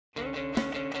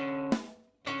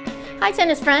Hi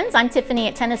tennis friends, I'm Tiffany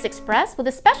at Tennis Express with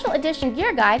a special edition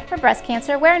gear guide for Breast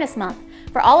Cancer Awareness Month.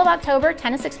 For all of October,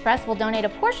 Tennis Express will donate a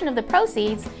portion of the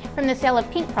proceeds from the sale of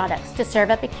pink products to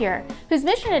Serve Up a Cure, whose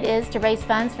mission it is to raise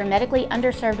funds for medically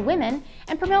underserved women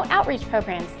and promote outreach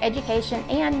programs, education,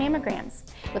 and mammograms,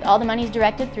 with all the monies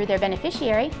directed through their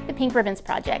beneficiary, the Pink Ribbons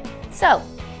Project. So,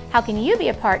 how can you be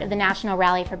a part of the National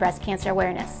Rally for Breast Cancer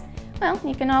Awareness? Well,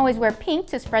 you can always wear pink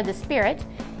to spread the spirit,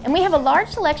 and we have a large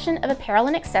selection of apparel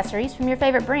and accessories from your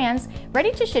favorite brands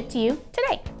ready to ship to you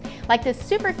today. Like this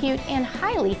super cute and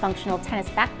highly functional tennis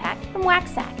backpack from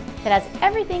Waxack that has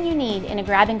everything you need in a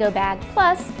grab-and-go bag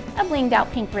plus a blinged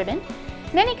out pink ribbon.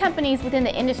 Many companies within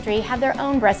the industry have their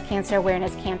own breast cancer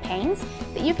awareness campaigns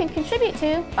that you can contribute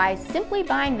to by simply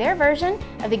buying their version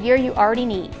of the gear you already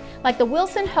need, like the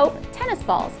Wilson Hope tennis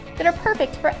balls that are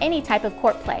perfect for any type of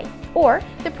court play, or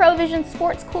the Provision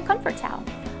Sports Cool Comfort Towel.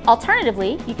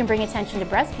 Alternatively, you can bring attention to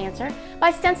breast cancer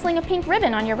by stenciling a pink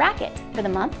ribbon on your racket for the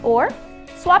month, or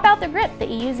swap out the grip that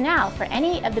you use now for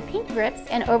any of the pink grips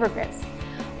and over grips.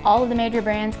 All of the major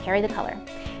brands carry the color.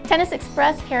 Tennis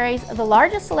Express carries the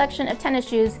largest selection of tennis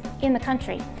shoes in the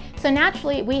country. So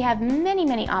naturally, we have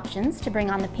many options to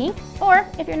bring on the pink, or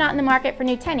if you're not in the market for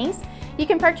new tennies, you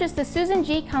can purchase the Susan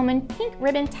G. Komen pink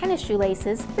ribbon tennis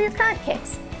shoelaces for your current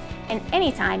kicks. And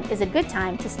anytime is a good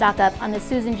time to stock up on the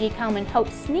Susan G. Komen Hope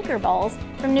sneaker balls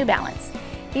from New Balance.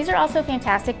 These are also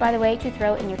fantastic, by the way, to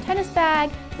throw in your tennis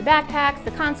bag, your backpacks,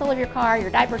 the console of your car, your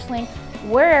diaper sling,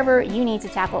 wherever you need to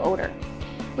tackle odor.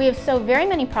 We have so very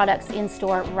many products in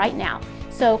store right now,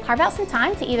 so carve out some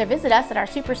time to either visit us at our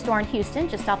superstore in Houston,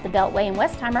 just off the Beltway in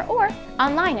Westheimer, or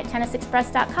online at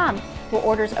tennisexpress.com, where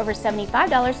orders over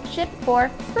 $75 ship for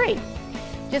free.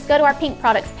 Just go to our pink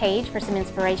products page for some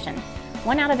inspiration.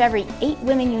 1 out of every 8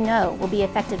 women you know will be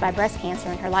affected by breast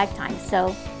cancer in her lifetime,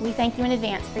 so we thank you in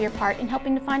advance for your part in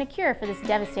helping to find a cure for this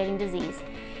devastating disease.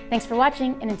 Thanks for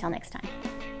watching, and until next time.